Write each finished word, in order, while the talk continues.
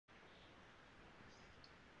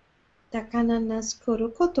Takananas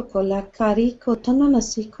korokotoko la kariko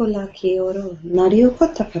tonanasiko la kioro. Narioko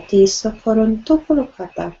takati sokoron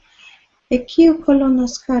tokolokata. Ekio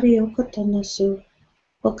kolonas karioko tonosu.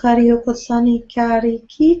 Okarioko sani kari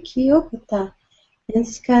ki kiokota.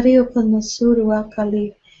 Enskarioko nosuru akali.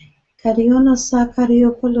 Kariona sa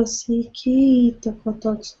karioko losi ki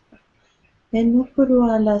tokotos. Enukuru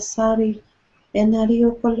ala sari.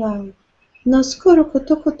 Enarioko la. Noskoro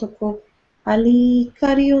kotokotoko. Ali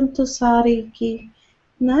karionto sari ki.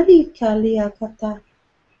 Nari kali akata.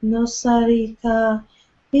 No sari ka.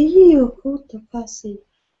 Eyioko tokasi.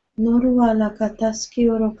 Noru ala kataski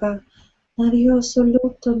oroka. Narioso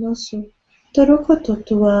luto nosu. Toroko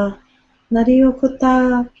totua.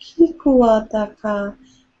 Nariokota kikuata ka.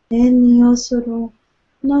 Eniosoro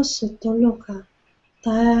nosu toloka.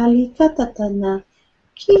 Taali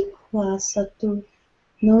kikwa satu.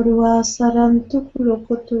 Norua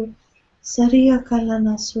sarantukulokotu. Saria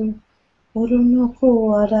kalanasu.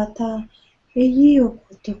 Orunoko arata.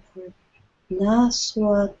 Eyiokotoku.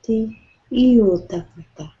 Naswati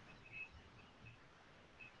iotakata.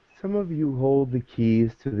 Some of you hold the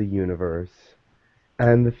keys to the universe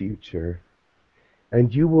and the future,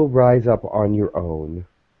 and you will rise up on your own,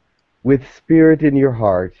 with spirit in your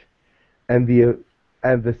heart and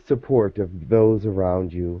the support of those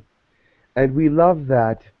around you. And we love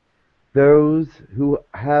that those who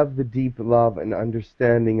have the deep love and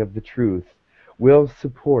understanding of the truth will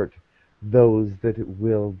support those that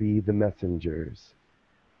will be the messengers.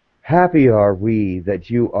 Happy are we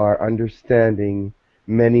that you are understanding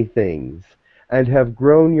many things and have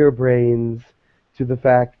grown your brains to the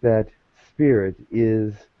fact that Spirit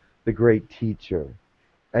is the great teacher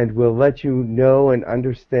and will let you know and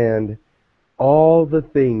understand all the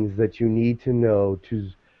things that you need to know to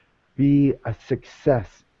be a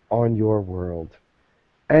success on your world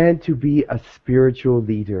and to be a spiritual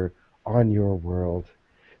leader on your world.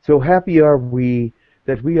 So happy are we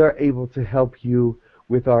that we are able to help you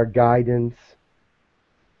with our guidance,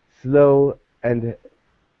 slow and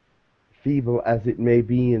feeble as it may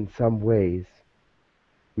be in some ways.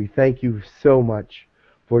 We thank you so much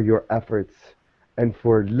for your efforts and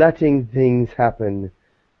for letting things happen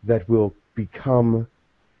that will become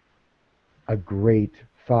a great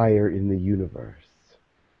fire in the universe.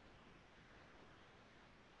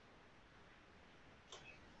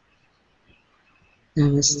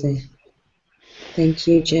 Namaste. Thank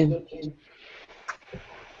you, Jim.